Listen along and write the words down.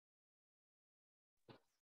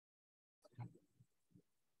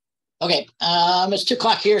Okay, it's 2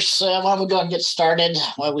 o'clock here, so why don't we go ahead and get started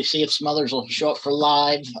while we see if some others will show up for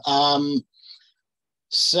live.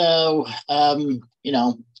 You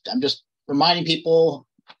know, I'm just reminding people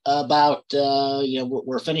about,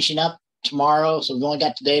 we're finishing up tomorrow, so we've only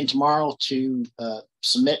got today and tomorrow to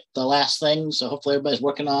submit the last thing. So hopefully everybody's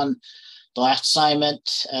working on the last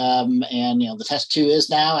assignment, and the test 2 is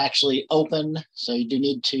now actually open, so you do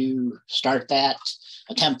need to start that,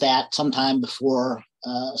 attempt that sometime before.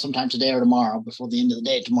 Sometime today or tomorrow, before the end of the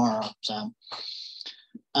day tomorrow. So,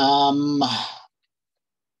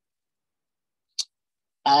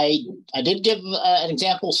 I did give an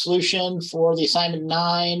example solution for the assignment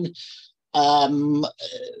 9.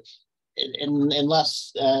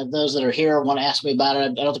 Unless those that are here want to ask me about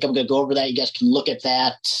it, I don't think I'm going to go over that. You guys can look at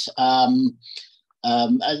that. A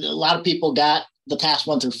lot of people got the task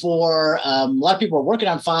 1 through 4. A lot of people were working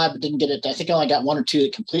on 5, but didn't get it. I think I only got 1 or 2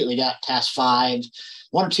 that completely got task 5.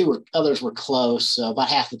 1 or 2 others were close. So about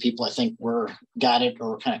half the people I think got it or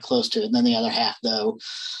were kind of close to it. And then the other half though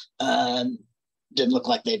didn't look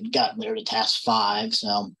like they'd gotten there to task 5.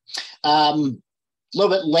 So a little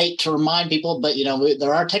bit late to remind people, but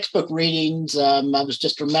there are textbook readings. I was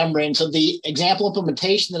just remembering. So the example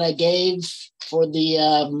implementation that I gave for the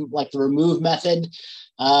the remove method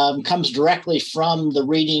comes directly from the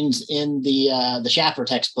readings in the Schaffer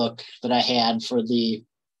textbook that I had for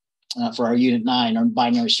our Unit 9 on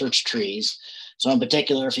binary search trees. So in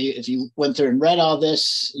particular, if you went through and read all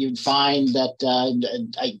this, you'd find that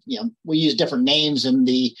we use different names in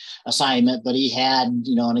the assignment, but he had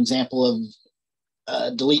an example of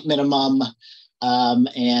delete minimum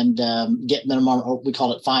and get minimum, or we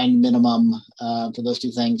call it find minimum for those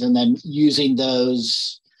 2 things, and then using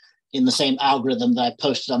those in the same algorithm that I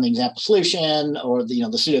posted on the example solution, or the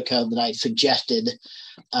pseudocode that I suggested.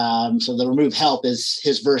 So the remove help is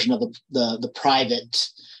his version of the private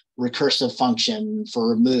recursive function for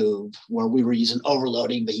remove, where we were using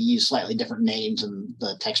overloading, but he used slightly different names in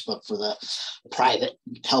the textbook for the private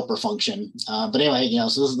helper function. But anyway,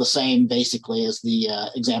 so this is the same basically as the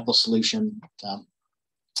example solution.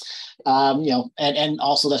 And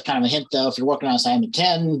also that's kind of a hint though, if you're working on assignment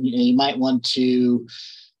 10, you might want to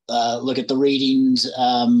look at the readings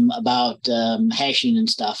about hashing and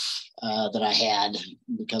stuff that I had,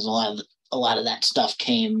 because a lot of that stuff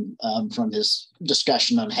came from his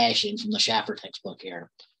discussion on hashing from the Schaffer textbook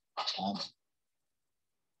here.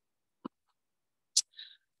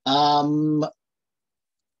 All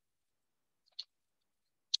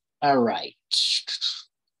right.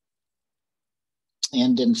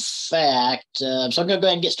 And in fact, so I'm going to go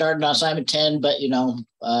ahead and get started on assignment 10, but,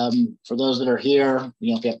 for those that are here,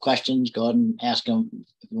 if you have questions, go ahead and ask them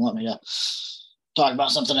if you want me to talk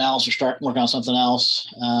about something else or start working on something else.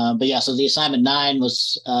 But yeah, so the assignment 9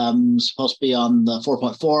 was supposed to be on the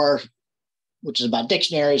 4.4, which is about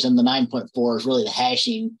dictionaries, and the 9.4 is really the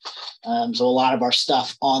hashing. So a lot of our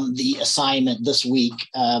stuff on the assignment this week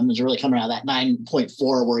is really coming out of that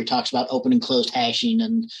 9.4, where he talks about open and closed hashing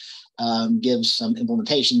and gives some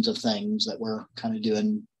implementations of things that we're kind of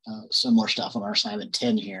doing similar stuff on our assignment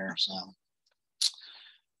 10 here. So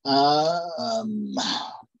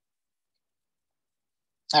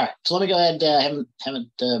all right, so let me go ahead.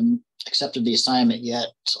 Haven't accepted the assignment yet,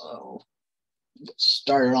 so get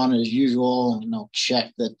started on it as usual, and I'll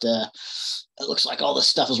check that it looks like all this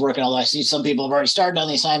stuff is working, although I see some people have already started on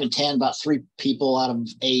the assignment 10, about 3 people out of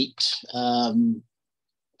 8.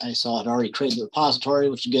 I saw it already created the repository,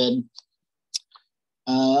 which is good.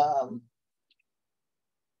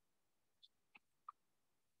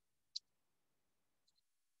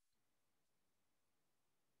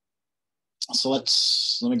 So let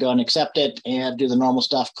me go and accept it and do the normal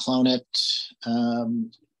stuff, clone it,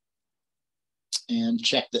 and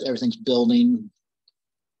check that everything's building.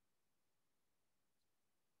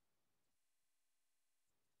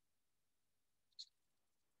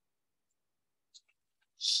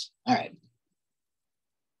 All right.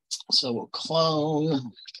 So we'll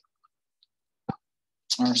clone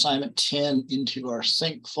our assignment 10 into our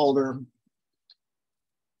sync folder.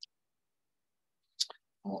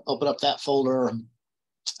 We'll open up that folder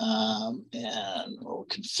and we'll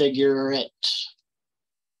configure it,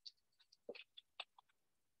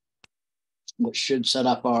 which should set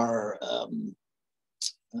up our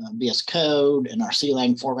VS Code and our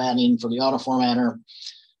CLang formatting for the auto formatter.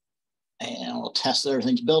 And we'll test that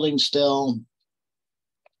everything's building still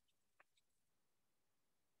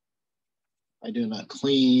by doing a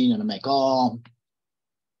clean and a make all.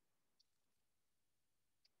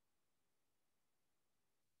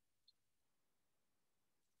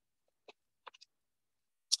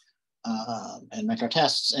 And make our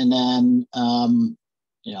tests, and then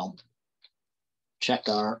check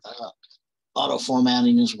our auto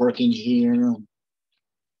formatting is working here.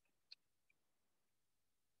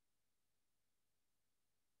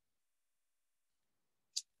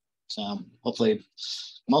 So hopefully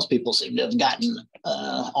most people seem to have gotten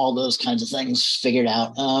all those kinds of things figured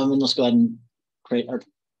out. And let's go ahead and create our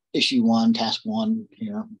issue 1, task 1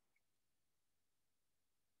 here.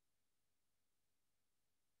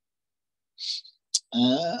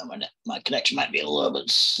 My connection might be a little bit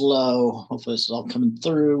slow. Hopefully this is all coming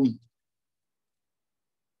through.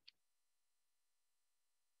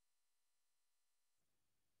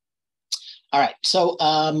 All right, so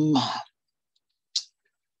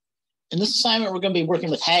in this assignment, we're going to be working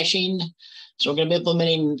with hashing. So we're going to be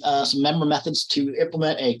implementing some member methods to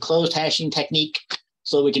implement a closed hashing technique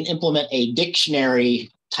so we can implement a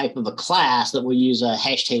dictionary type of a class that will use a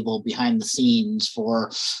hash table behind the scenes for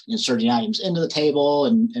inserting items into the table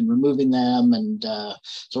and removing them. And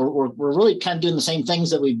so we're really kind of doing the same things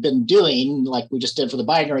that we've been doing, like we just did for the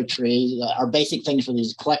binary tree. Our basic things for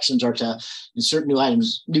these collections are to insert new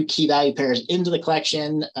items, new key value pairs into the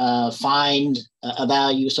collection, find a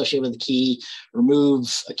value associated with the key,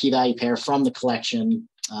 remove a key value pair from the collection.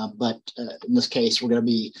 But in this case, we're going to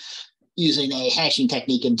be using a hashing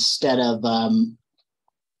technique instead of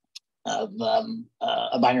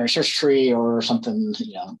a binary search tree or something,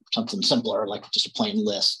 something simpler like just a plain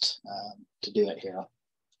list to do it here.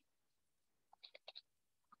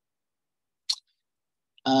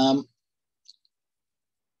 All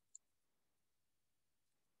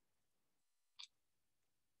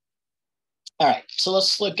right, so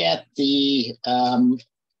let's look at the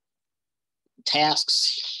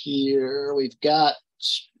tasks here. We've got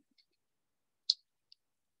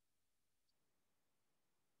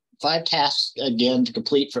 5 tasks again to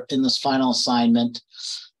complete in this final assignment.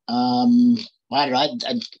 I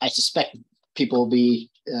suspect people will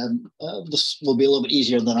be this will be a little bit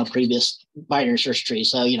easier than our previous binary search tree.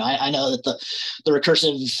 So I know that the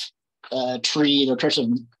recursive tree, the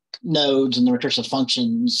recursive nodes, and the recursive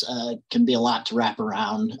functions can be a lot to wrap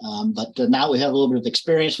around. But now we have a little bit of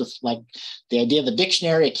experience with like the idea of a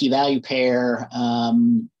dictionary, a key value pair.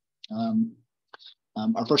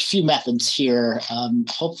 Our first few methods here,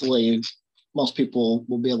 hopefully most people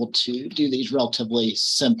will be able to do these relatively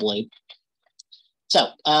simply. So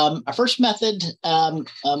our first method,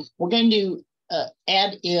 we're going to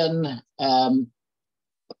add in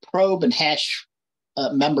probe and hash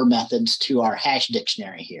member methods to our hash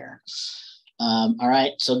dictionary here. All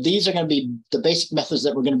right, so these are going to be the basic methods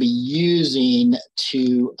that we're going to be using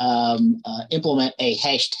to implement a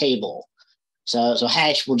hash table. So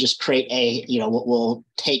hash will just create we'll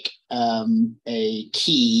take a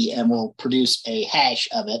key and we'll produce a hash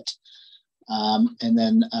of it. And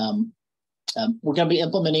then we're going to be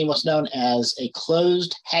implementing what's known as a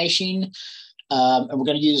closed hashing. And we're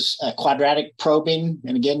going to use quadratic probing.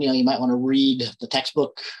 And again, you might want to read the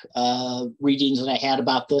textbook readings that I had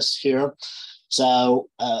about this here. So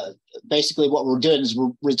basically what we're doing is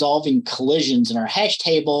we're resolving collisions in our hash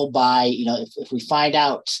table by, if we find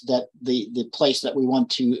out that the place that we want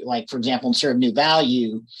to, like, for example, insert a new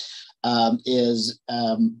value is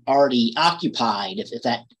already occupied, if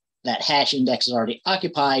that hash index is already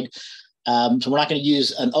occupied. So we're not going to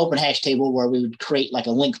use an open hash table where we would create like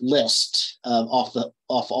a linked list off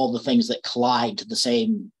all the things that collide to the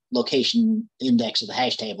same location index of the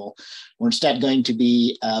hash table. We're instead going to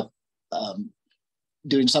be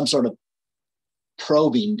doing some sort of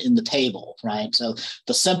probing in the table, right? So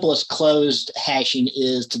the simplest closed hashing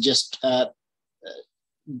is to just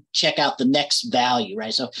check out the next value,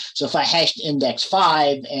 right? So if I hashed index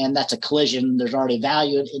 5 and that's a collision, there's already a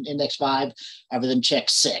value in index 5, I would then check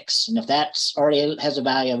 6. And if that's already has a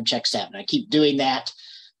value, I would check 7. I keep doing that,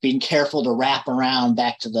 being careful to wrap around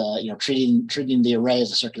back to the, treating the array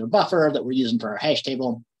as a circular buffer that we're using for our hash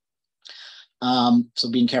table. So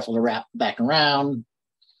being careful to wrap back around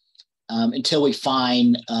until we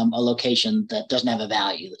find a location that doesn't have a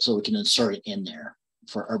value, so we can insert it in there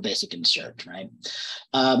for our basic insert, right?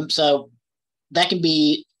 So that can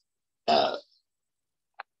be a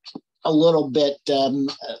little bit,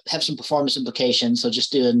 have some performance implications. So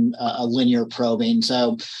just doing a linear probing.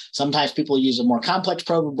 So sometimes people use a more complex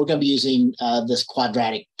probe. We're going to be using this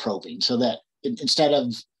quadratic probing so that instead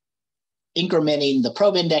of incrementing the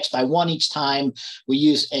probe index by 1 each time, we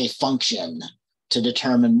use a function to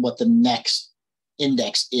determine what the next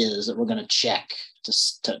index is that we're going to check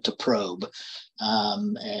to probe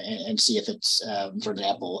and see if it's, for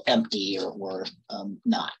example, empty or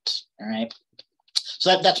not. All right.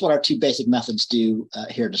 So that's what our 2 basic methods do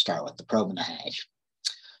here to start with, the probe and the hash.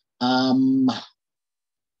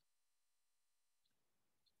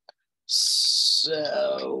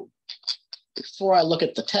 So before I look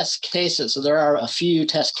at the test cases, so there are a few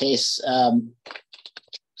test case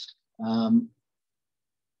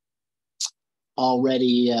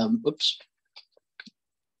already, oops.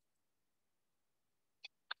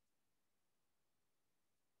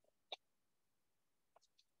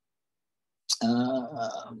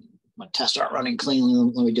 My tests aren't running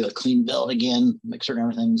cleanly. Let me do a clean build again, make certain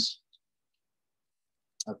everything's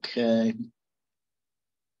okay.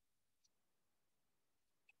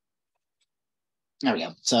 There we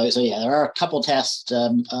go. So yeah, there are a couple tests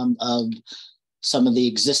of some of the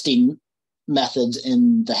existing methods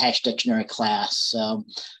in the HashDictionary class. So,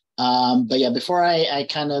 but yeah, before I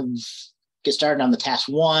kind of get started on the task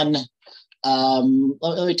one,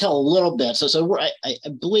 let me tell a little bit. So I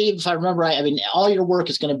believe, if I remember right, I mean, all your work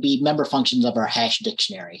is going to be member functions of our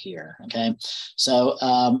HashDictionary here. Okay, so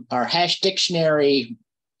our HashDictionary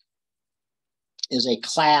is a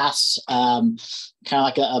class, kind of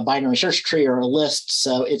like a binary search tree or a list.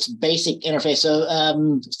 So it's basic interface. So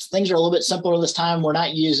things are a little bit simpler this time. We're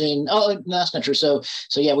not using, oh, no, that's not true. So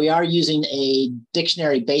yeah, we are using a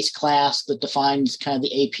dictionary base class that defines kind of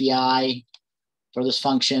the API for this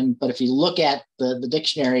function. But if you look at the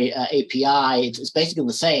dictionary API, it's basically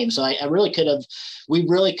the same. So we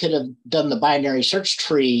really could have done the binary search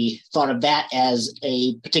tree, thought of that as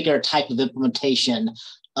a particular type of implementation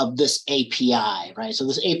of this API, right? So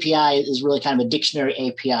this API is really kind of a dictionary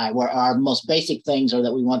API where our most basic things are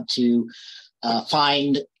that we want to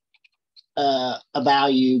find a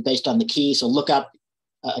value based on the key. So look up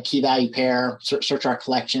a key value pair, search our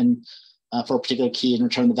collection for a particular key and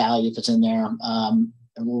return the value if it's in there. And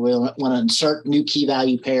we want to insert new key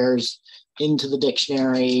value pairs into the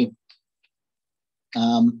dictionary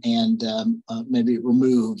and maybe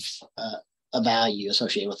remove a value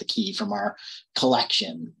associated with the key from our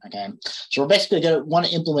collection. Okay, so we're basically going to want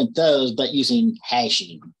to implement those, but using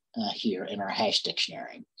hashing here in our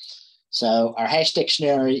HashDictionary. So our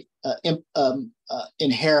HashDictionary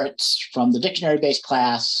inherits from the dictionary-based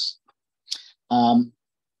class. But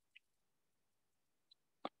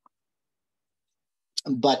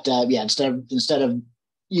yeah, instead of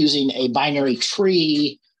using a binary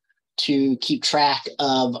tree to keep track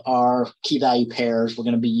of our key value pairs, we're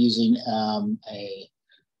going to be using a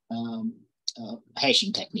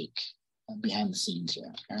hashing technique behind the scenes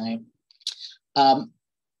here. All right.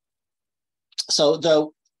 So the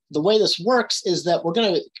way this works is that we're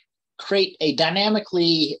going to create a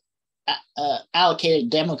dynamically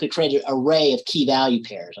dynamically created array of key value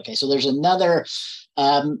pairs. Okay, so there's another.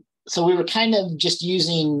 So we were kind of just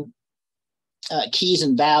using keys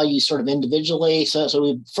and values sort of individually. So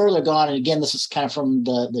we've further gone, and again, this is kind of from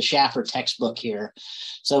the Schaffer textbook here.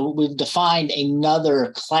 So we've defined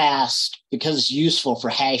another class because it's useful for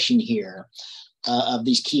hashing here of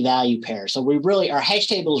these key value pairs. So our hash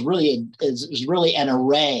table is really an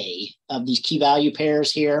array of these key value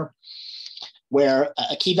pairs here, where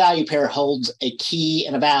a key value pair holds a key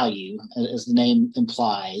and a value, as the name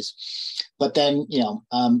implies. But then,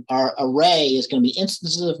 our array is going to be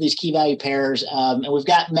instances of these key value pairs. And we've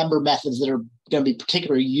got member methods that are going to be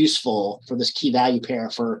particularly useful for this key value pair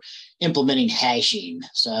for implementing hashing.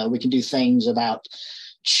 So we can do things about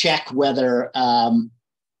check whether a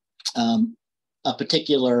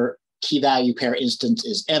particular key value pair instance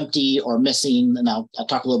is empty or missing. And I'll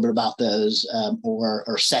talk a little bit about those,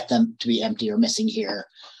 or set them to be empty or missing here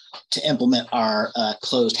to implement our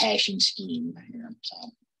closed hashing scheme here.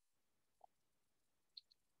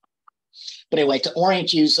 But anyway, to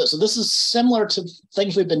orient you, so this is similar to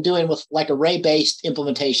things we've been doing with like array-based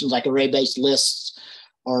implementations, like array-based lists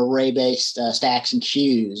or array-based stacks and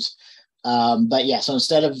queues. But yeah, so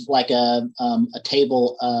instead of like a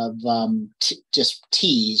table of just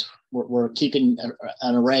T's, we're keeping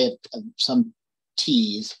an array of some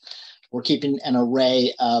T's. We're keeping an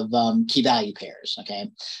array of key value pairs,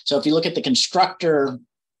 okay? So if you look at the constructor,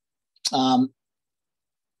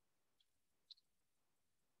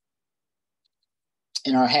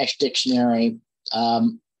 in our HashDictionary,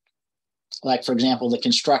 like for example, the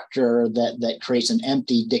constructor that creates an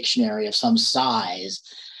empty dictionary of some size,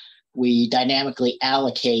 we dynamically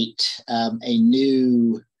allocate a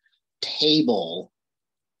new table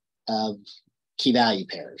of key value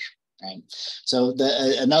pairs, right? So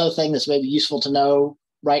another thing that's maybe useful to know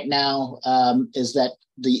right now is that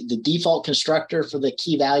the default constructor for the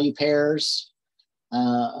key value pairs, did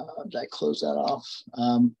I close that off?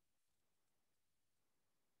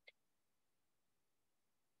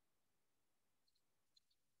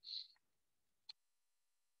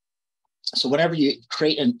 So whenever you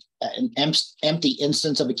create an empty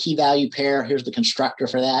instance of a key value pair, here's the constructor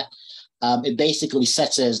for that. it basically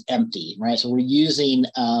sets it as empty, right? So we're using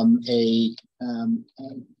kind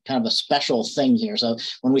of a special thing here. So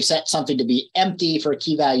when we set something to be empty for a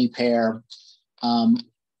key value pair,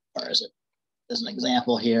 or is it, as an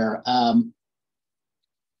example here,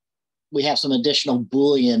 we have some additional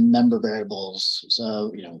Boolean member variables.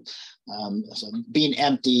 So, so being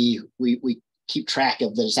empty, we keep track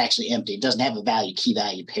of that it's actually empty. It doesn't have a value, key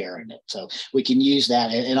value pair in it. So we can use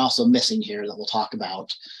that, and also missing here that we'll talk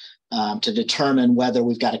about, to determine whether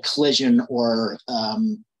we've got a collision or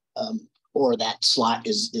that slot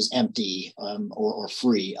is empty, or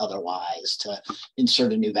free otherwise, to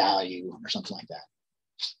insert a new value or something like that.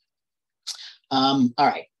 All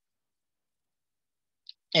right.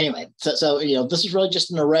 Anyway, so this is really just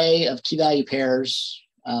an array of key value pairs,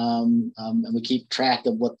 and we keep track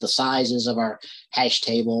of what the size is of our hash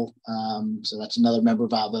table. So that's another member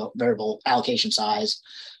variable allocation size,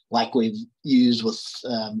 like we've used with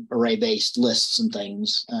array-based lists and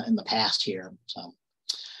things in the past here. So,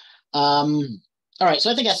 all right. So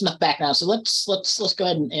I think that's enough background. So let's go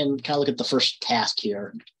ahead and kind of look at the first task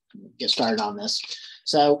here. Get started on this.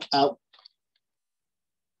 So.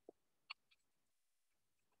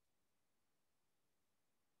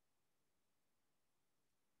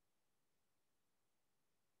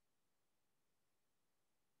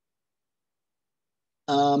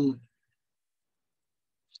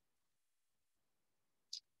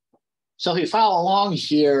 So if you follow along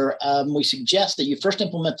here, we suggest that you first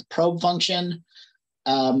implement the probe function,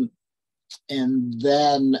 and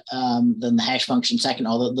then the hash function second,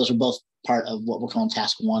 although those are both part of what we're calling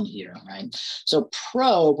task 1 here, right? So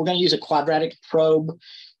probe, we're going to use a quadratic probe,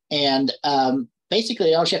 and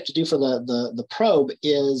basically all you have to do for the probe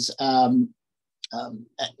is, as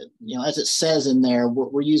it says in there,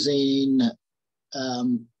 we're using a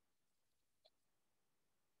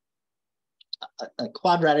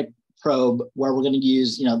quadratic probe where we're going to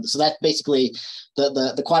use, so that's basically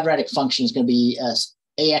the quadratic function is going to be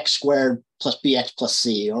ax squared plus bx plus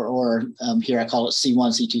c, or here I call it c1,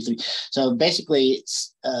 c2, 3. So basically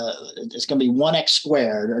it's going to be 1x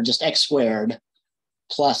squared, or just x squared,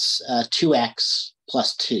 plus 2x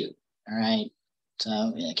plus 2. All right. So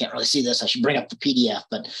I can't really see this. I should bring up the PDF,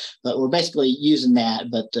 but we're basically using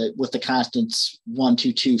that, but with the constants 1,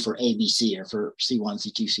 2, 2 for A, B, C, or for C1,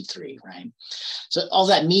 C2, C3, right? So all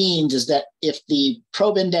that means is that if the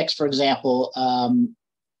probe index, for example,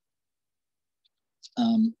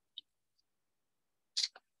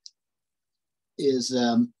 is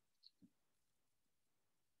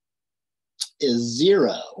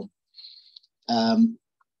 0,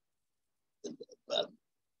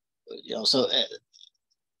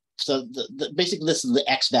 so basically this is the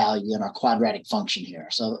x value in our quadratic function here.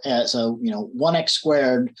 So 1x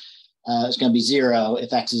squared is going to be 0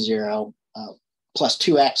 if x is 0, plus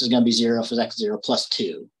 2x is going to be 0 if x is 0, plus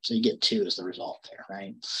 2. So you get 2 as the result there,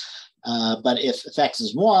 right? But if x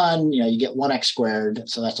is 1, you get 1x squared.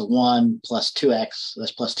 So that's a 1 plus 2x. So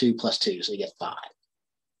that's plus 2 plus 2. So you get 5.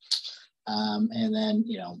 And then,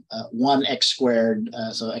 1x squared,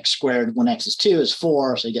 so x squared when x is 2 is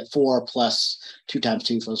 4, so you get 4 plus 2 times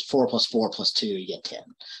 2, so 4 plus 4 plus 2, you get 10.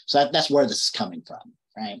 So that's where this is coming from,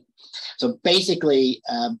 right? So basically,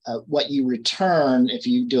 what you return if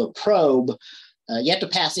you do a probe, you have to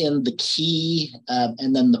pass in the key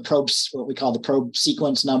and then the probe, what we call the probe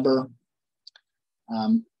sequence number.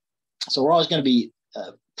 So we're always going to be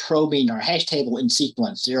probing our hash table in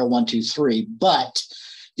sequence 0, 1, 2, 3, but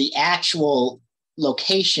the actual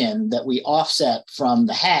location that we offset from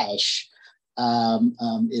the hash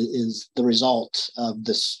is the result of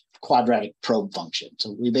this quadratic probe function.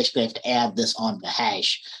 So we basically have to add this on the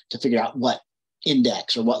hash to figure out what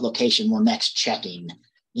index or what location we're next checking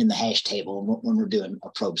in the hash table when we're doing a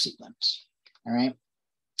probe sequence. All right.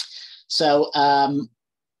 So,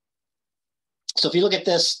 so if you look at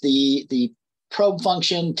this, the probe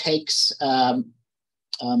function takes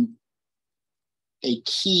a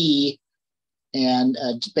key and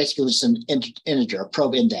basically just an integer, a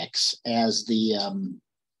probe index, as the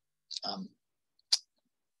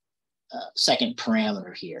second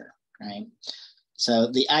parameter here, right?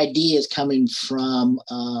 So the ID is coming from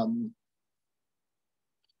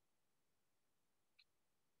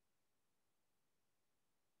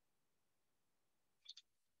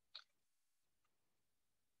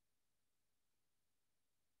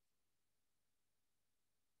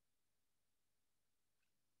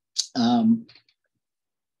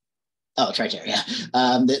oh, it's right there, yeah.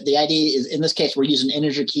 The ID is, in this case, we're using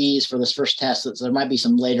integer keys for this first test. So there might be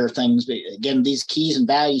some later things, but again, these keys and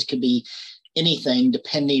values could be anything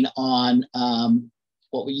depending on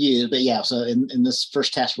what we use. But yeah, so in this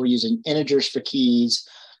first test, we're using integers for keys,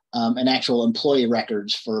 and actual employee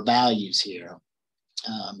records for values here.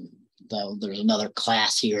 Though there's another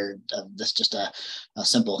class here that's just a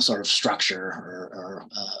simple sort of structure or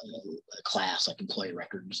a class like employee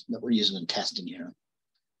records that we're using in testing here.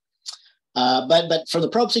 But for the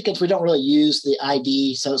probe sequence, we don't really use the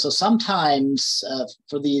ID. So sometimes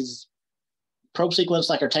for these probe sequence,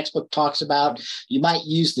 like our textbook talks about, you might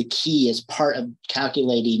use the key as part of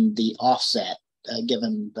calculating the offset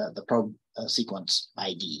given the probe sequence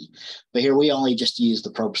ID. But here we only just use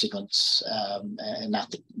the probe sequence and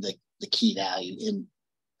not the key value in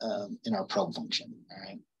our probe function. All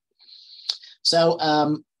right. So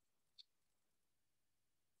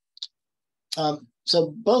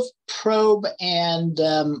so both probe and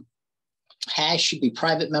hash should be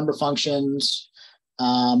private member functions.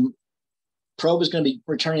 Probe is going to be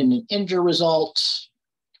returning an integer result.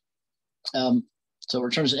 So it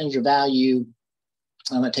returns an integer value.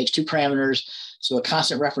 It takes two parameters. So a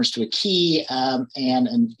constant reference to a key and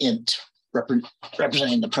an int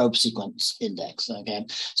representing the probe sequence index. Okay.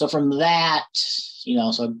 So from that, so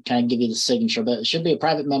I kind of give you the signature, but it should be a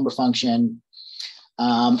private member function.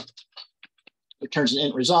 Returns an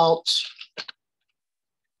int result.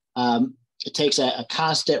 It takes a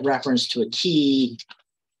constant reference to a key.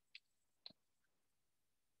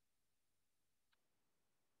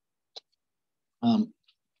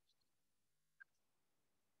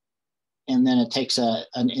 And then it takes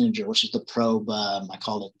an integer, which is the probe. I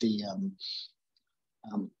call it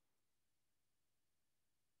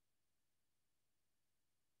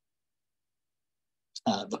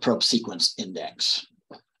the probe sequence index.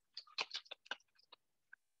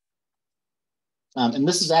 And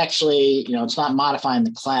this is actually, it's not modifying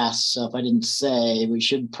the class. So if I didn't say, we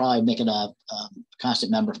should probably make it a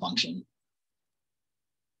constant member function.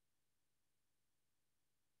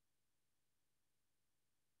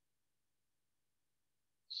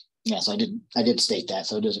 Yes, I did state that.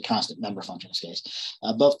 So it is a constant member function in this case.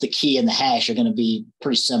 Both the key and the hash are going to be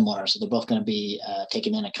pretty similar. So they're both going to be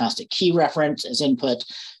taking in a constant key reference as input.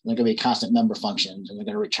 And they're going to be constant member functions, and they're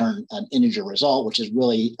going to return an integer result, which is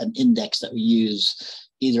really an index that we use,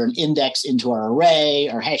 either an index into our array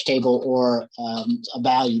or hash table, or a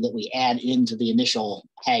value that we add into the initial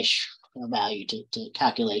hash value to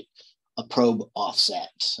calculate a probe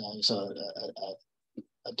offset. So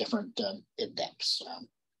a different index.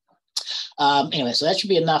 Anyway, so that should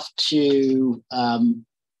be enough to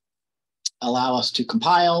allow us to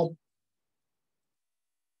compile.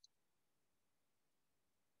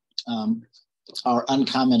 Our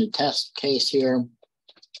uncommented test case here.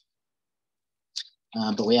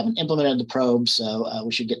 But we haven't implemented the probe, so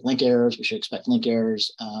we should get link errors. We should expect link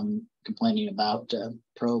errors complaining about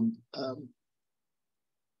probe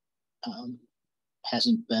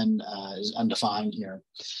hasn't been, is undefined here.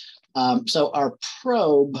 So our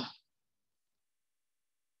probe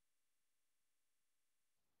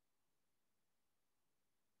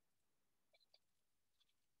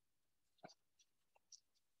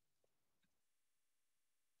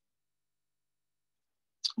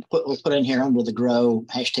we'll put in here under the grow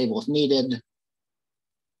hash table if needed.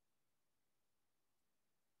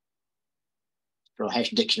 Grow hash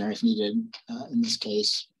dictionary if needed in this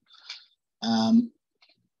case.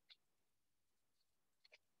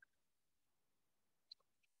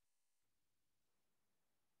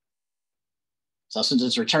 So since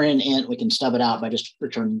it's returning an int, we can stub it out by just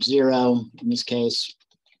returning 0 in this case.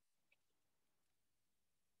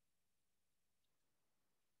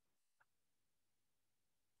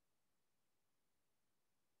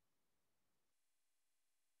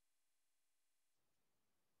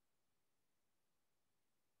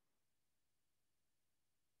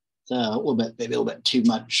 So a little bit, maybe a little bit too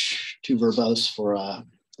verbose for a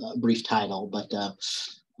brief title, but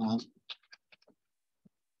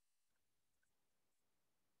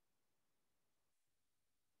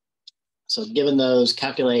so given those,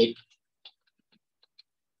 calculate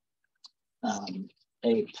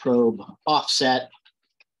a probe offset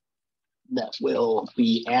that will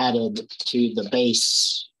be added to the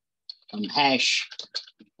base hash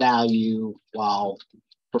value while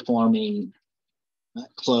performing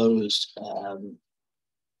closed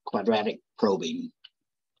quadratic probing.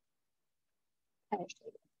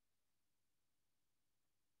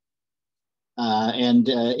 And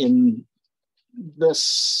in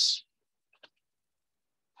this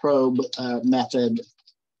probe method,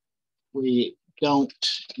 we don't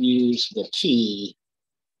use the key,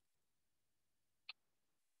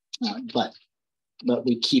 but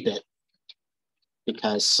we keep it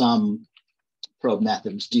because some probe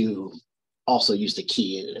methods do also use the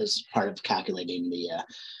key as part of calculating the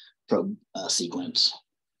probe sequence.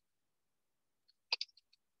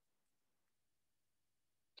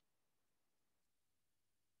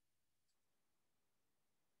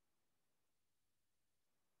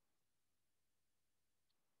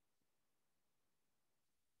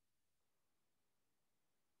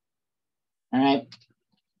 All right.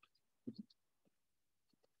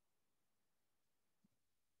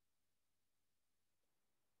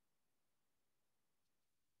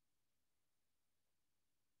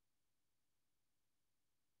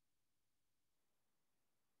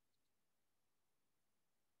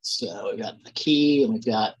 So we've got the key, and we've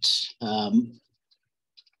got a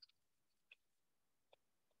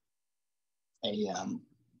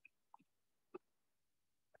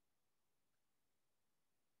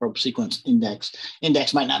probe sequence index.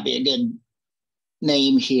 Index might not be a good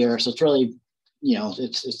name here, so it's really, you know,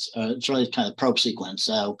 it's really kind of probe sequence.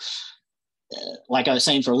 So, like I was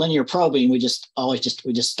saying, for linear probing, we just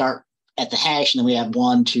start at the hash, and then we have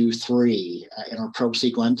 1, 2, 3 in our probe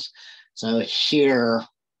sequence. So here,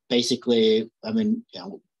 basically, I mean, you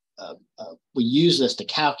know, we use this to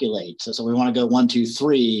calculate. So we want to go 1, 2,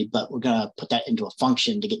 3, but we're going to put that into a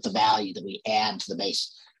function to get the value that we add to the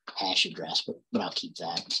base hash address. But I'll keep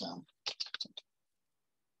that.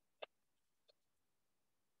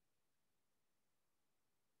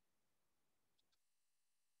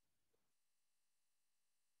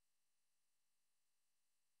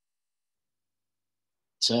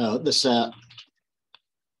 So this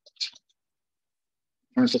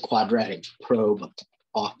turns the quadratic probe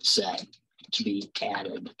offset to be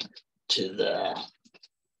added to the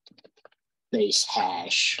base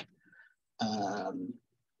hash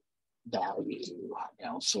value, you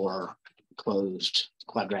know, for closed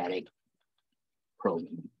quadratic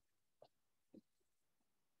probing.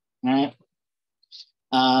 All right.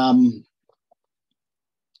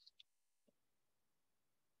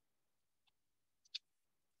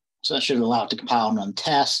 So that should allow it to compile and run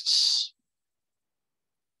tests.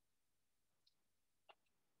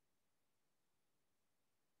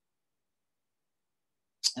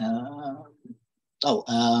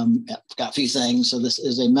 Yeah, got a few things. So this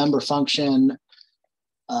is a member function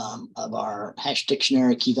of our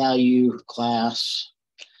HashDictionary key value class.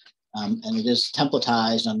 And it is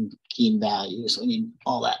templatized on key and value. So we need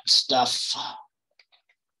all that stuff,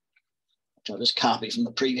 which I'll just copy from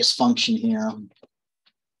the previous function here.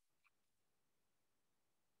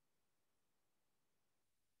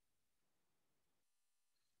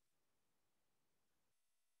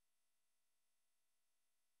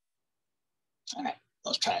 All right,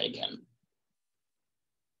 let's try it again.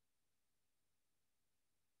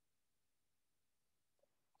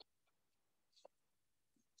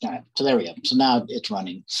 All right, so there we go. So now it's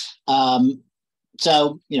running.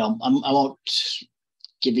 So, you know, I won't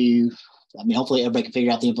give you, I mean, hopefully everybody can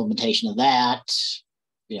figure out the implementation of that,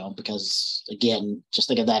 you know, because again, just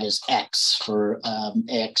think of that as x for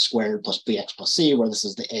ax squared plus bx plus c, where this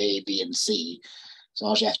is the a, b, and c. So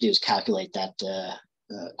all you have to do is calculate that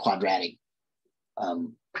quadratic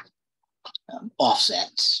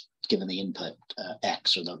offset given the input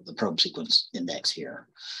x, or the probe sequence index here.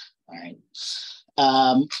 All right.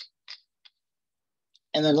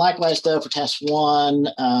 And then likewise, though, for test 1,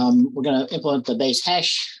 we're going to implement the base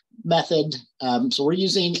hash method. So we're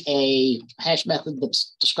using a hash method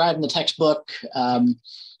that's described in the textbook.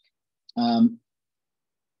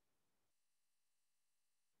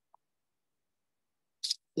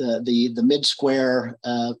 The mid-square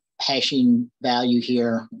hashing value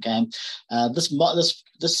here. Okay, this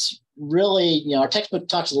really, you know, our textbook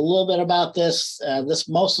talks a little bit about this. This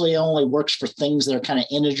mostly only works for things that are kind of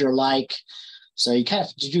integer-like. So you kind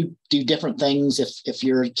of do different things if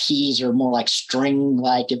your keys are more like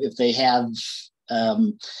string-like, if they have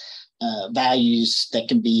values that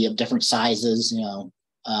can be of different sizes, you know.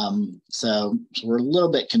 So we're a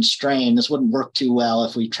little bit constrained. This wouldn't work too well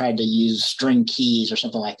if we tried to use string keys or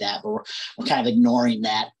something like that, but we're kind of ignoring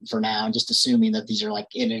that for now and just assuming that these are like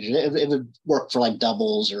integer. It would work for like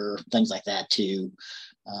doubles or things like that too,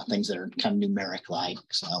 things that are kind of numeric like.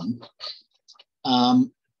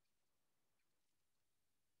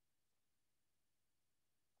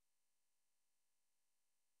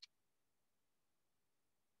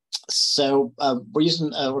 So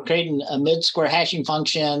we're creating a mid-square hashing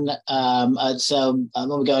function. So let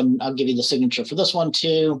me go ahead and I'll give you the signature for this one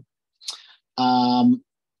too.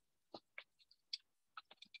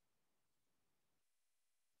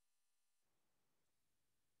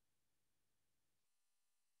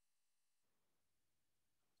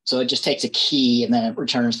 So it just takes a key and then it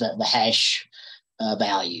returns the hash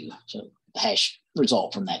value. So the hash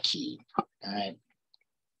result from that key. All right.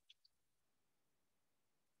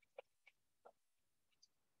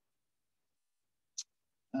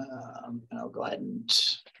 I'll go ahead and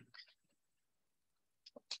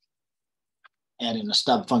add in a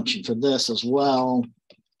stub function for this as well.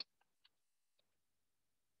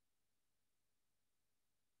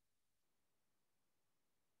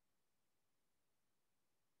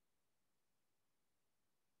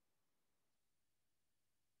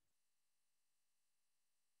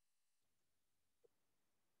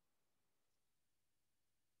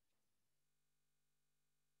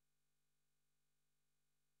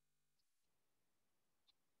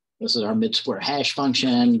 This is our mid-square hash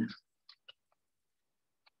function.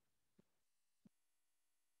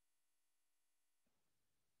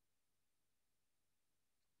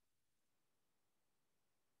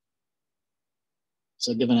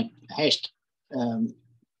 So given a hash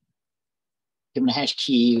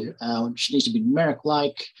key, which needs to be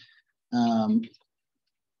numeric-like, for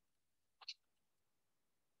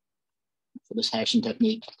this hashing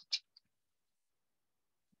technique,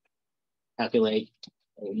 calculate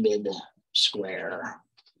a mid-square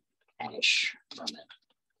hash from it.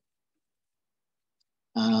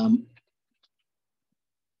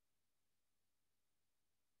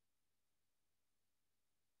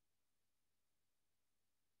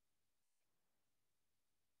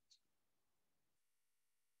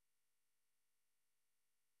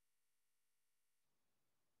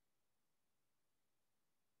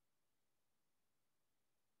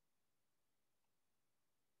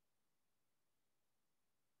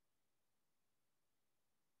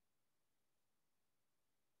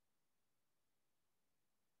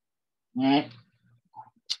 All right.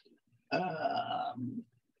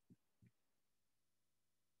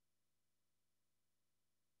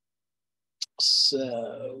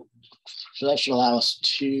 So that should allow us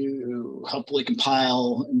to hopefully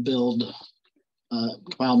compile and build,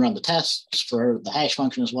 compile and run the tests for the hash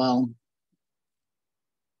function as well.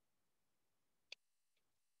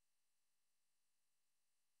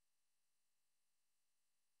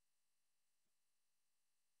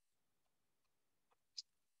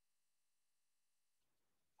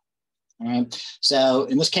 All right. So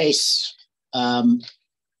in this case, we're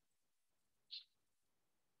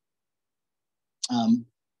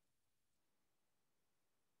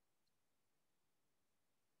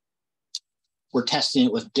testing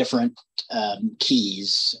it with different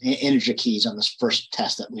keys, integer keys on this first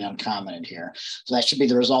test that we uncommented here. So that should be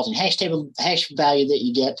the resulting hash value that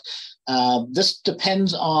you get. This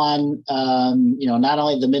depends on, not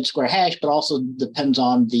only the mid-square hash, but also depends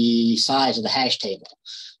on the size of the hash table.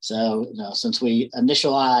 So, since we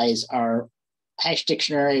initialize our hash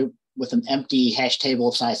dictionary with an empty hash table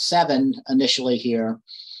of size 7 initially here,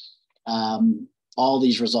 all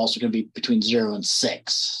these results are going to be between 0 and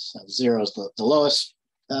 6. So 0 is the lowest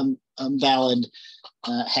valid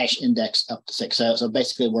hash index up to 6. So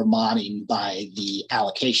basically, we're modding by the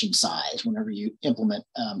allocation size whenever you implement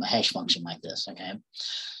a hash function like this. Okay,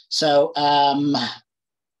 so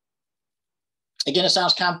again, it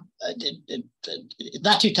sounds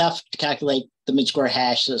not too tough to calculate the mid-square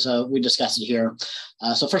hash. So we discussed it here.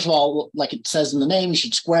 So first of all, like it says in the name, you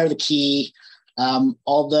should square the key.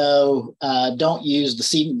 Although don't use the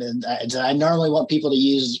C. I normally want people to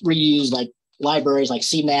reuse like libraries like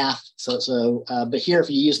CMath. But here, if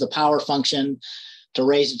you use the power function to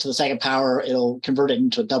raise it to the second power, it'll convert it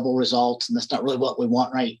into a double result, and that's not really what we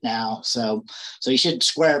want right now. So you should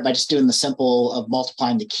square it by just doing the simple of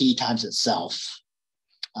multiplying the key times itself.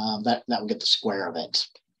 That will get the square of it.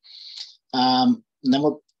 And then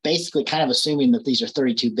we're basically kind of assuming that these are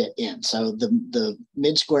 32-bit in. So the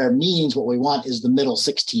mid-square means what we want is the middle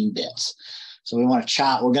 16 bits. So we want to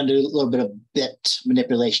chop. We're going to do a little bit of bit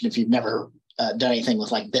manipulation if you've never done anything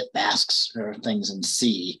with like bit masks or things in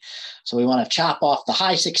C. So we want to chop off the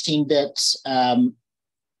high 16 bits and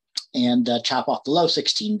chop off the low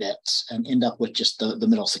 16 bits and end up with just the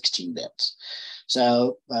middle 16 bits.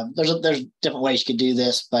 So there's different ways you could do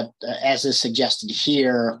this, but as is suggested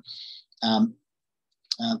here,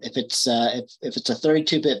 if it's a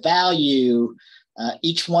 32-bit value,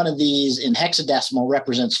 each one of these in hexadecimal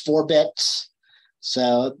represents 4 bits.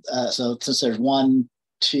 So since there's 1,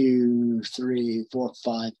 2, 3, 4,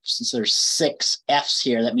 5, since there's 6 F's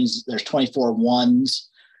here, that means there's 24 ones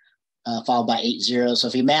followed by 8 zeros. So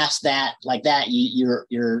if you mask that like that,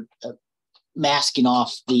 you're masking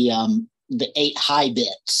off the 8 high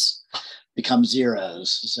bits become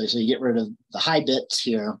zeros. So you get rid of the high bits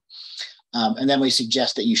here. And then we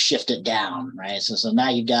suggest that you shift it down, right? So now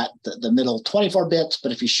you've got the middle 24 bits,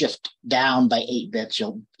 but if you shift down by 8 bits,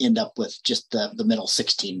 you'll end up with just the middle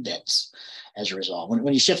 16 bits as a result.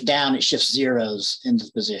 When you shift down, it shifts zeros into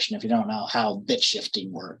the position if you don't know how bit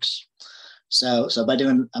shifting works. So by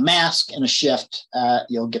doing a mask and a shift,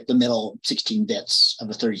 you'll get the middle 16 bits of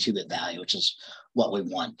a 32-bit value, which is what we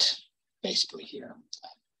want basically here.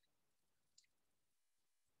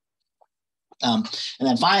 And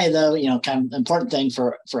then finally, though, kind of important thing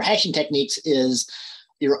for hashing techniques is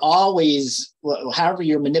you're always, however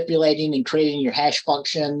you're manipulating and creating your hash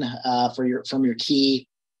function from your key,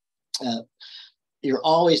 you're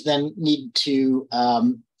always then need to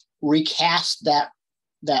recast that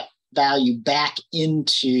value back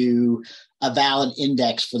into a valid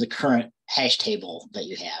index for the current hash table that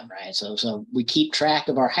you have, right? So we keep track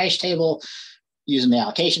of our hash table using the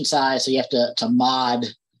allocation size. So you have to mod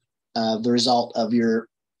the result of your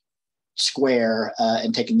square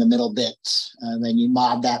and taking the middle bits. And then you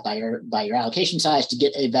mod that by your allocation size to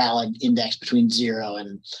get a valid index between 0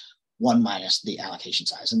 and 1 minus the allocation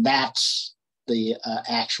size. And that's the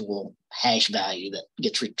actual hash value that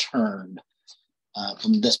gets returned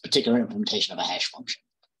from this particular implementation of a hash function.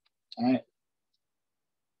 All right.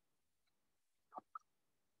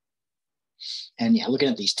 And yeah, looking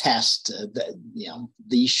at these tests,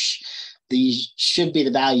 these should be the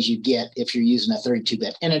values you get if you're using a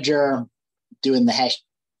 32-bit integer, doing the hash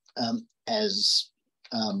as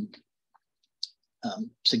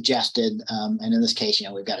suggested. And in this case,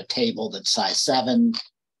 we've got a table that's size 7.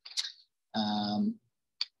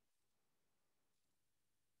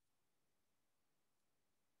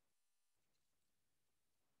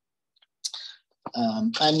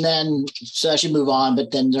 And then, so as you move on,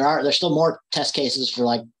 but then there's still more test cases for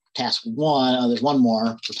like task 1. Oh, there's one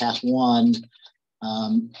more for task 1.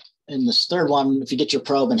 In this third one, if you get your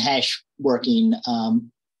probe and hash working,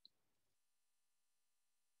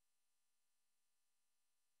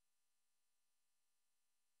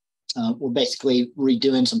 we're basically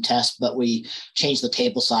redoing some tests, but we change the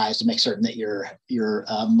table size to make certain that you're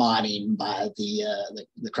modding by the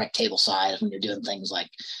correct table size when you're doing things like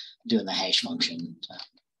doing the hash function.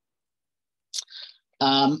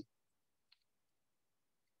 All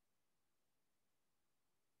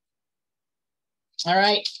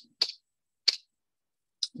right.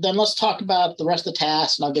 Then let's talk about the rest of the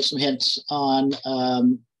tasks, and I'll give some hints on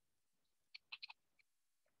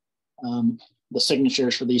the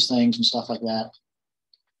signatures for these things and stuff like that.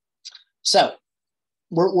 So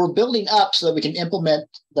we're building up so that we can implement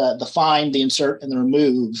the find, the insert, and the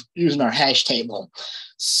remove using our hash table.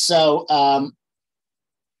 So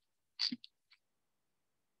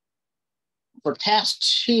for task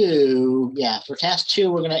 2, we're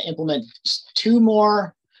going to implement 2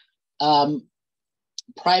 more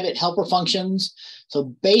private helper functions. So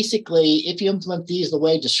basically, if you implement these the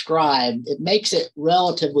way described, it makes it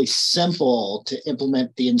relatively simple to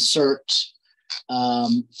implement the insert,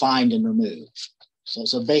 find, and remove.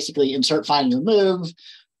 So basically, insert, find, and remove,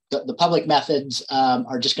 the public methods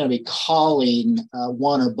are just going to be calling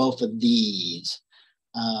one or both of these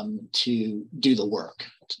to do the work,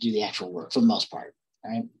 to do the actual work for the most part,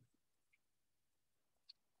 right?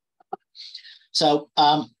 So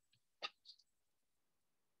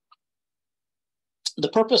the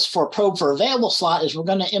purpose for probe for available slot is we're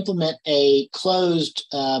going to implement a closed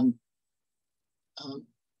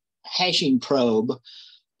hashing probe,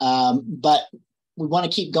 but we want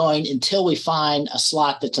to keep going until we find a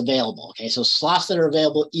slot that's available. Okay, so slots that are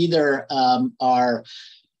available either are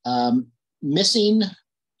missing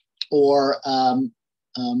or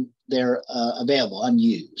they're available,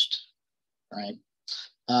 unused, right?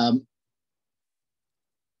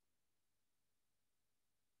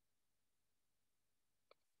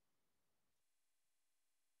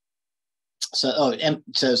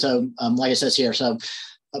 Like it says here, so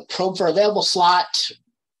a probe for available slot,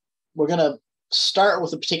 we're going to start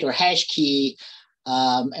with a particular hash key,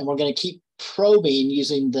 and we're going to keep probing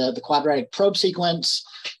using the quadratic probe sequence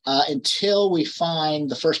until we find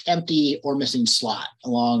the first empty or missing slot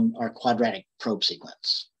along our quadratic probe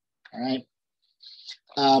sequence. All right.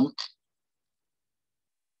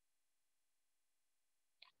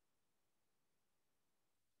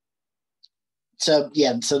 So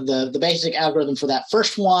the basic algorithm for that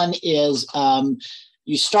first one is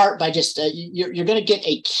you start by just, you're going to get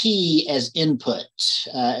a key as input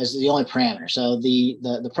as the only parameter. So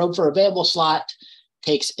the probe for available slot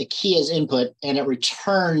takes a key as input and it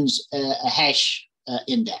returns a hash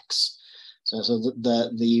index. So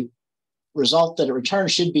the result that it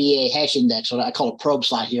returns should be a hash index, what I call a probe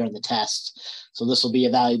slot here in the test. So this will be a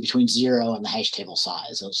value between 0 and the hash table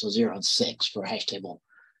size. So 0 and 6 for a hash table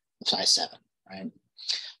of size 7, right?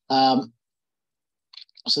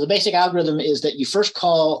 So the basic algorithm is that you first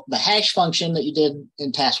call the hash function that you did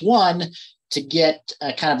in task 1 to get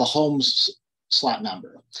a kind of a home slot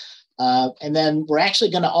number. And then we're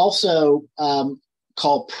actually going to also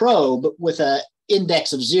call probe with an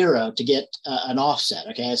index of 0 to get an offset.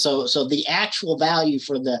 Okay, so the actual value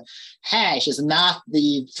for the hash is not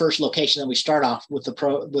the first location that we start off with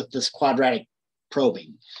with this quadratic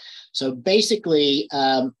probing. So basically,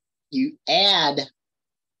 you add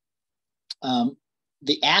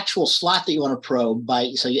the actual slot that you want to probe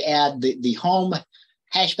so you add the home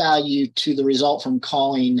hash value to the result from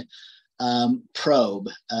calling probe,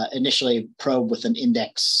 initially probe with an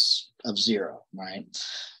index of 0, right?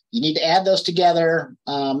 You need to add those together.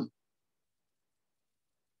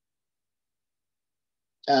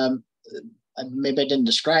 maybe I didn't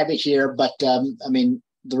describe it here, but I mean,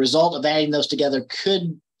 the result of adding those together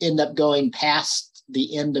could end up going past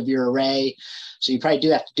the end of your array. So you probably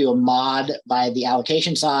do have to do a mod by the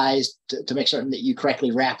allocation size to make certain that you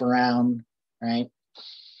correctly wrap around, right?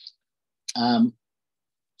 But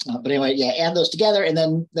anyway, yeah, add those together, and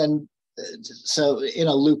then so in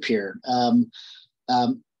a loop here,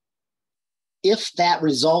 if that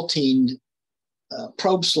resulting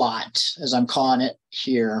probe slot, as I'm calling it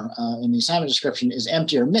here in the assignment description, is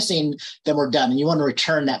empty or missing, then we're done. And you want to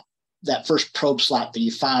return that first probe slot that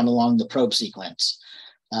you found along the probe sequence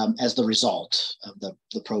as the result of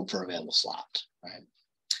the probe for available slot, right?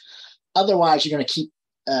 Otherwise, you're going to keep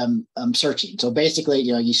searching. So basically,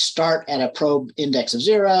 you start at a probe index of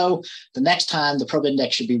 0. The next time the probe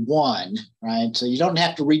index should be 1, right? So you don't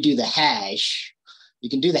have to redo the hash. You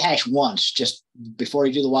can do the hash once just before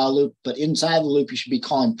you do the while loop, but inside the loop, you should be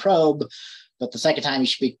calling probe. But the second time, you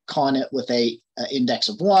should be calling it with a index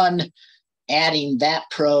of 1, adding that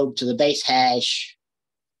probe to the base hash,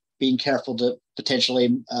 being careful to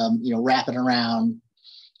potentially, wrap it around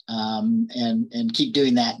and keep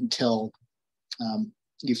doing that until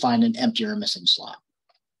you find an empty or missing slot.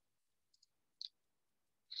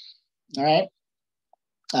 All right.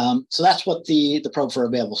 So that's what the probe for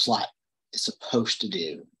available slot is supposed to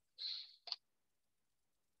do.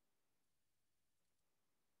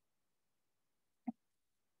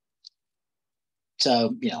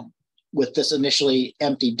 So, with this initially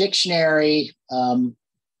empty dictionary,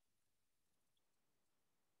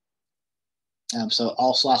 so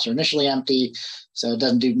all slots are initially empty, so it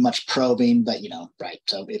doesn't do much probing, but right.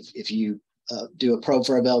 So if you do a probe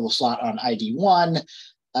for available slot on ID 1,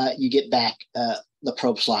 you get back the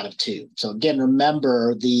probe slot of 2. So again,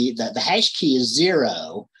 remember the hash key is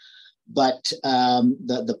 0, but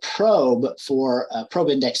the probe for probe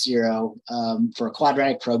index 0 for a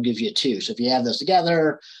quadratic probe gives you a 2. So if you add those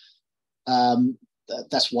together,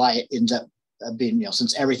 that's why it ends up being,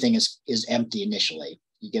 since everything is empty initially,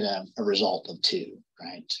 you get a result of 2,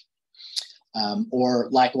 right? Or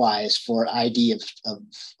likewise for ID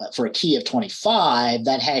for a key of 25,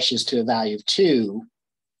 that hashes to a value of 2.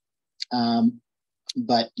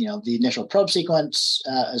 But the initial probe sequence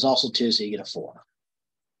is also 2, so you get a 4,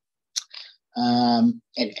 and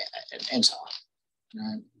so on.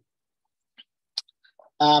 Right?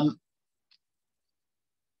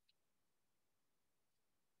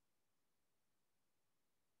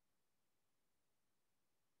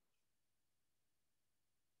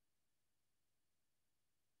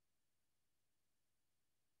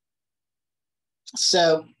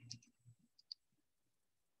 So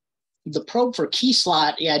the probe for key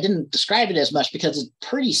slot, I didn't describe it as much because it's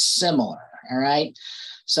pretty similar, all right?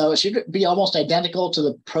 So it should be almost identical to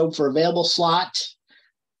the probe for available slot.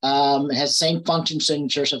 It has the same function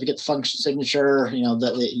signature. So if you get the function signature,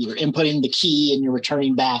 you're inputting the key and you're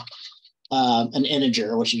returning back an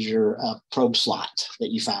integer, which is your probe slot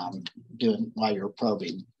that you found while you're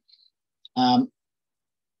probing.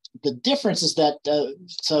 The difference is that,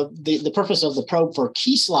 so the purpose of the probe for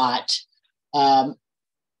key slot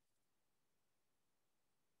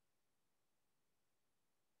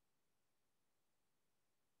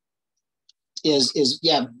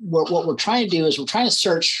what we're trying to do is we're trying to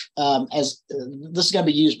search as this is going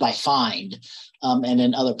to be used by find and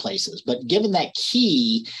in other places. But given that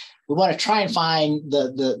key, we want to try and find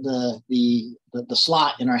the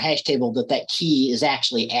slot in our hash table that key is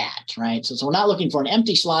actually at, right? So we're not looking for an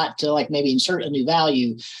empty slot to maybe insert a new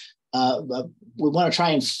value. We want to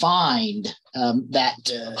try and find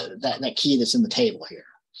that key that's in the table here,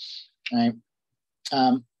 right?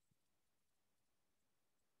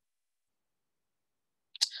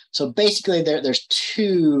 So basically, there's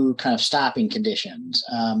 2 kind of stopping conditions.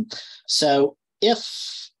 So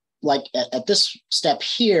if, at this step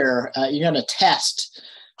here, you're going to test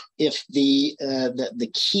if the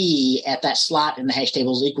key at that slot in the hash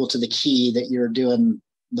table is equal to the key that you're doing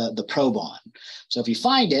the probe on. So if you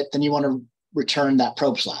find it, then you want to return that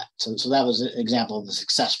probe slot. So that was an example of the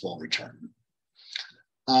successful return.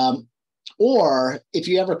 Or if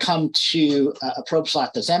you ever come to a probe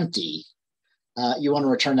slot that's empty, you want to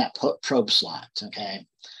return that probe slot, okay?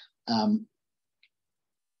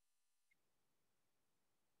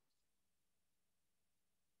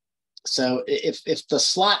 So if the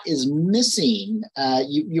slot is missing,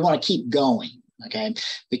 you want to keep going, okay?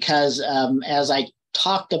 Because as I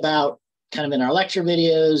talked about kind of in our lecture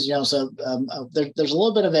videos, there's a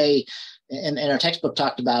little bit of in our textbook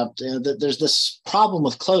talked about that there's this problem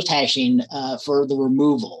with closed hashing for the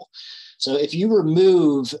removal. So if you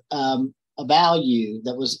remove a value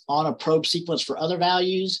that was on a probe sequence for other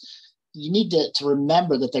values, you need to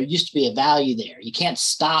remember that there used to be a value there. You can't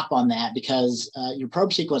stop on that because your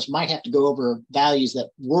probe sequence might have to go over values that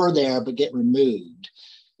were there but get removed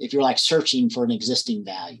if you're like searching for an existing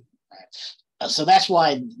value. Right? So that's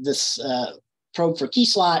why this probe for key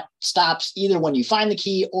slot stops either when you find the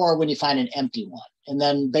key or when you find an empty one. And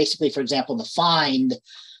then basically, for example, the find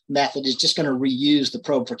method is just going to reuse the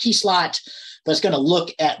probe for key slot, but it's going to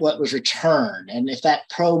look at what was returned. And if that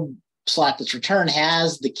probe slot that's returned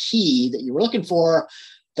has the key that you were looking for,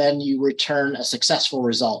 then you return a successful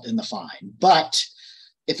result in the find. But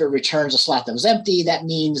if it returns a slot that was empty, that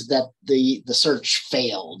means that the search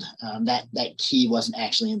failed. That key wasn't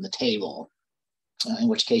actually in the table, in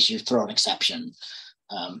which case you throw an exception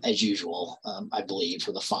as usual, I believe,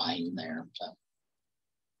 for the find there. So.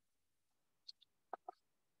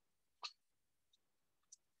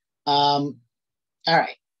 All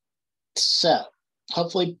right, so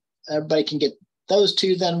hopefully everybody can get those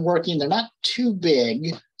two then working. They're not too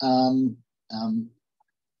big.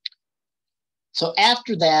 So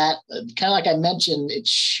after that, kind of like I mentioned,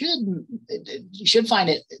 you should find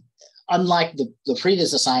it, unlike the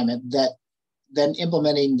previous assignment, that then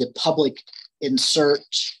implementing the public insert,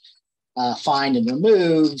 find, and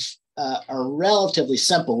remove are relatively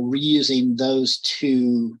simple, reusing those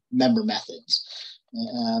two member methods.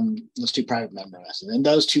 Those two private member methods. And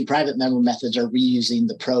those two private member methods are reusing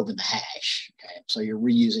the probe and the hash. Okay? So you're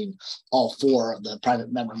reusing all four of the private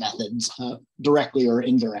member methods directly or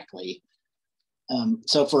indirectly.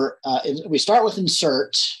 So for we start with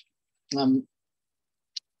insert.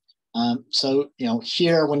 So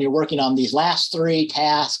here when you're working on these last three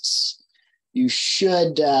tasks, you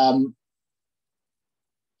should,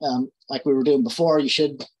 like we were doing before, you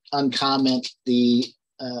should uncomment the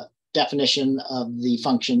definition of the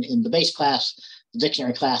function in the base class, the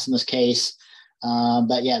dictionary class in this case.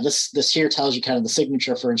 But yeah, this here tells you kind of the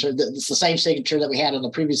signature for insert. It's the same signature that we had in the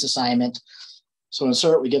previous assignment. So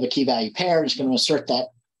insert, we give a key value pair. It's going to insert that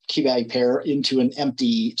key value pair into an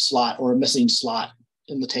empty slot or a missing slot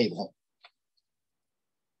in the table.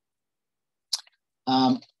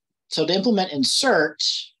 So to implement insert,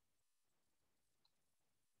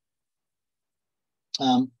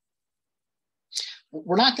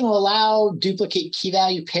 we're not going to allow duplicate key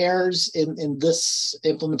value pairs in this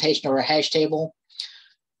implementation of our hash table.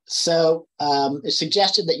 So it's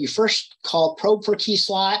suggested that you first call probe for key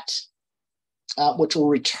slot, which will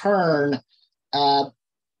return the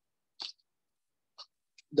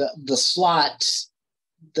slot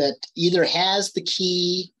that either has the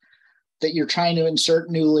key that you're trying to insert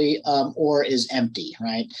newly or is empty,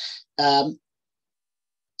 right?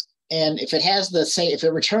 And if it has the same, if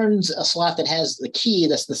it returns a slot that has the key,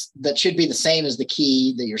 that should be the same as the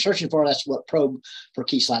key that you're searching for. That's what probe for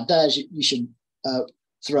key slot does. You should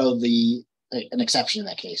throw an exception in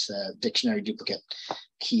that case, dictionary duplicate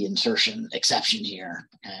key insertion exception here.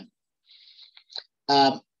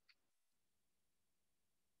 Okay.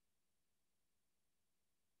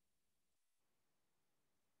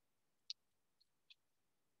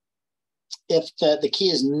 If the key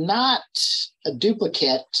is not a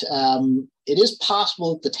duplicate, it is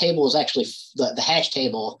possible that the table is actually, the hash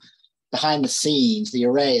table behind the scenes, the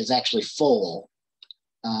array is actually full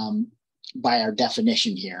by our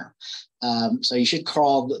definition here. So you should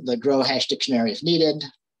call the grow hash dictionary if needed.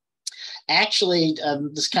 Actually,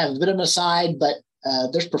 this is kind of a bit of an aside, but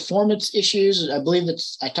there's performance issues. I believe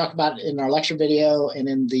I talked about it in our lecture video and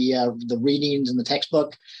in the readings in the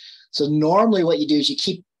textbook. So normally what you do is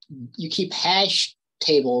you keep hash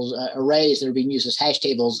tables, arrays that are being used as hash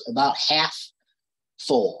tables about half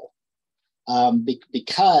full,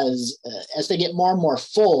 because as they get more and more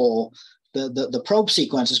full, the probe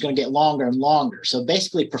sequence is going to get longer and longer. So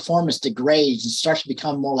basically performance degrades and starts to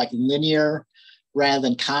become more like linear rather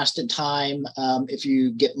than constant time if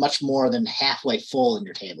you get much more than halfway full in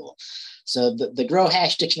your table. So the grow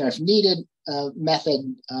hash dictionary if needed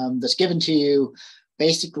method that's given to you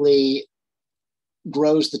basically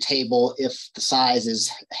grows the table if the size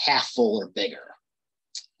is half full or bigger.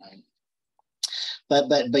 Right?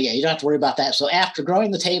 But yeah, you don't have to worry about that. So after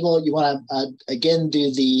growing the table, you want to again do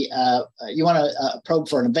you want to probe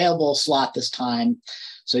for an available slot this time.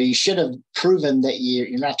 So you should have proven that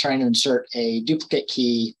you're not trying to insert a duplicate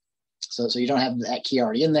key. So you don't have that key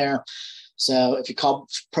already in there. So if you call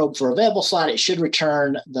probe for available slot, it should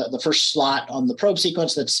return the first slot on the probe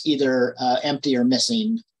sequence that's either empty or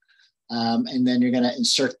missing. And then you're going to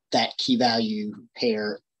insert that key value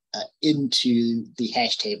pair into the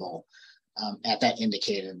hash table at that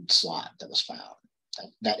indicated slot that was found,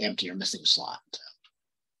 that empty or missing slot.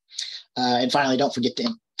 And finally, don't forget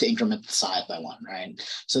to to increment the size by 1, right?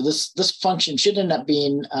 So this function should end up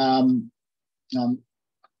being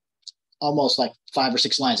almost like 5 or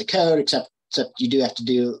 6 lines of code, except you do have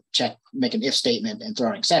to make an if statement and throw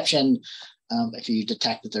an exception if you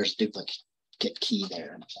detect that there's a duplicate key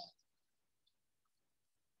there.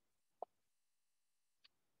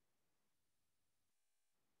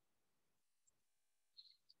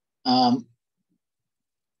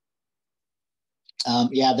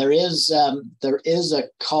 Yeah, there is a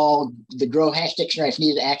call, the grow hash dictionary, if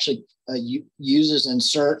needed, actually uses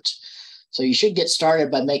insert. So you should get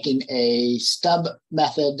started by making a stub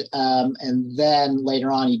method, and then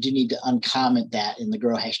later on you do need to uncomment that in the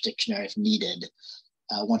grow hash dictionary if needed,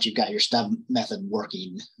 once you've got your stub method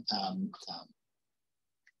working.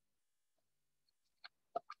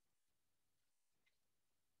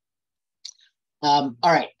 All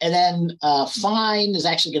right, and then find is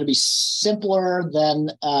actually going to be simpler than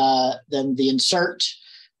the insert.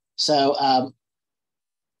 So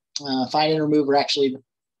find and remove are actually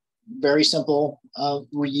very simple.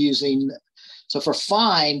 We're using, so for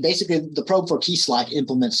find, basically the probe for key slot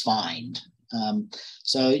implements find.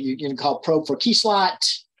 So you're going to call probe for key slot,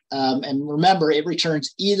 and remember it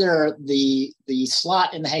returns either the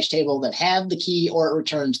slot in the hash table that had the key, or it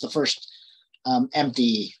returns the first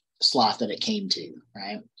empty slot that it came to,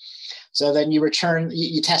 right? So then you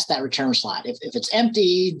test that return slot. If it's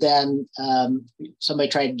empty, then somebody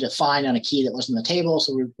tried to find on a key that wasn't in the table,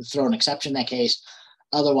 so we throw an exception in that case.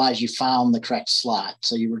 Otherwise, you found the correct slot,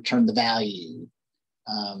 so you return the value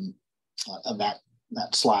of that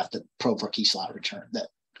slot that probe for key slot return that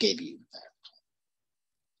gave you there.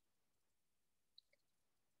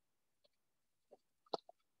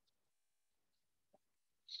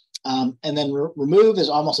 And then remove is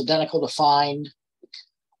almost identical to find.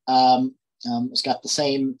 It's got the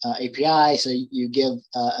same API, so you give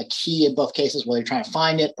a key in both cases, whether you're trying to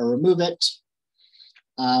find it or remove it.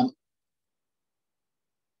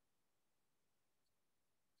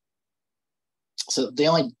 So the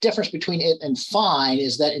only difference between it and find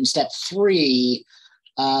is that in step 3,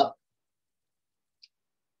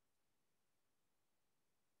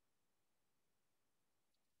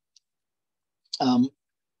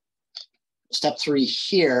 step 3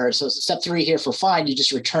 here. So step 3 here for find, you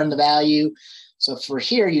just return the value. So for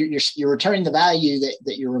here, you're returning the value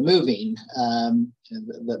that you're removing,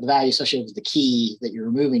 the value associated with the key that you're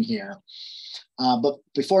removing here. But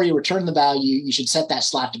before you return the value, you should set that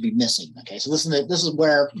slot to be missing. Okay, so this is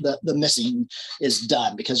where the missing is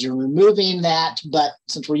done, because you're removing that. But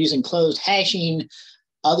since we're using closed hashing,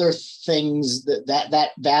 other things that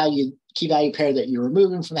value, key value pair that you're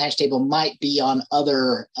removing from the hash table might be on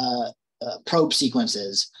other probe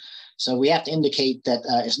sequences. So we have to indicate that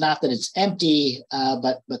it's not that it's empty,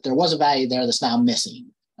 but there was a value there that's now missing.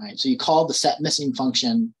 Right. So you call the set missing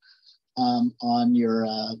function on your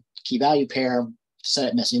key value pair to set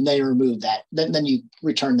it missing. Then you remove that. Then you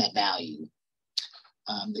return that value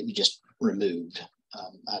that you just removed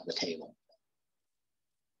out of the table.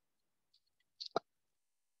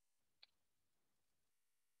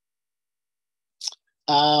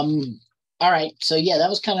 All right. So yeah, that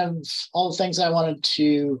was kind of all the things I wanted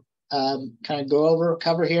to kind of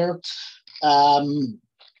cover here.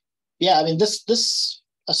 Yeah, I mean, this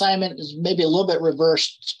assignment is maybe a little bit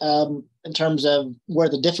reversed in terms of where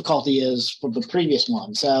the difficulty is for the previous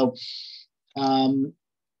one. So I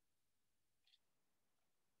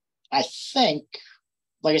think,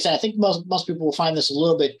 like I said, I think most people will find this a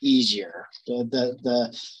little bit easier.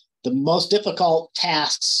 The most difficult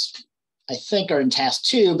tasks, I think, are in task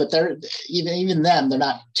 2, but they're even them, they're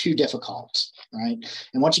not too difficult, right?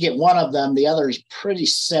 And once you get one of them, the other is pretty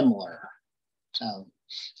similar. So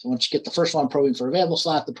once you get the first one, probing for available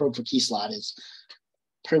slot, the probe for key slot is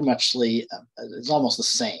pretty much it's almost the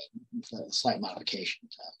same, with a slight modification.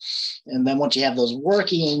 And then once you have those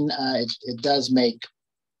working, it does make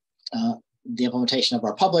the implementation of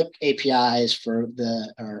our public APIs for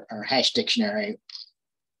our hash dictionary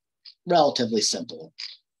relatively simple.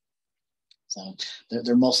 So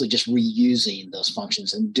they're mostly just reusing those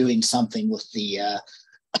functions and doing something with the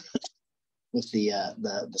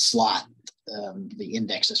slot, the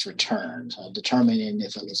index that's returned, determining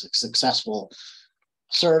if it was a successful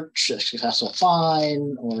search, a successful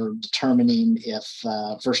find, or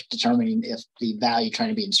first determining if the value trying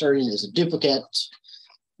to be inserted is a duplicate,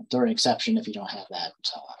 throw an exception if you don't have that, and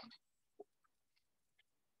so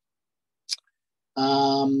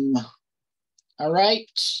on. All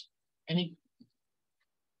right.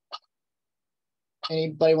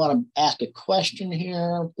 Anybody want to ask a question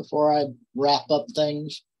here before I wrap up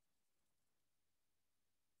things?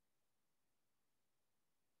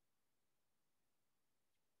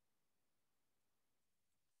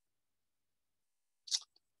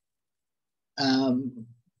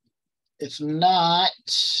 If not,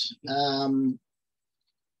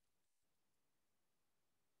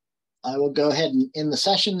 I will go ahead and end the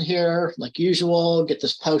session here, like usual, get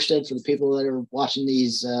this posted for the people that are watching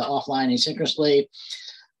these offline asynchronously.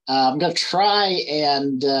 I'm going to try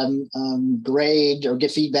and grade or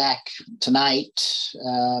get feedback tonight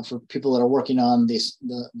for people that are working on the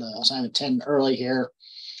assignment 10 early here.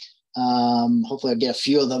 Hopefully I'll get a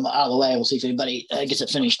few of them out of the way. We'll see if anybody gets it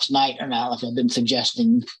finished tonight or not, like I've been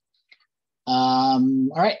suggesting. All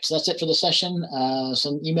right, so that's it for the session.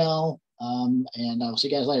 Send an email, and I'll see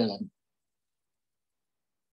you guys later then.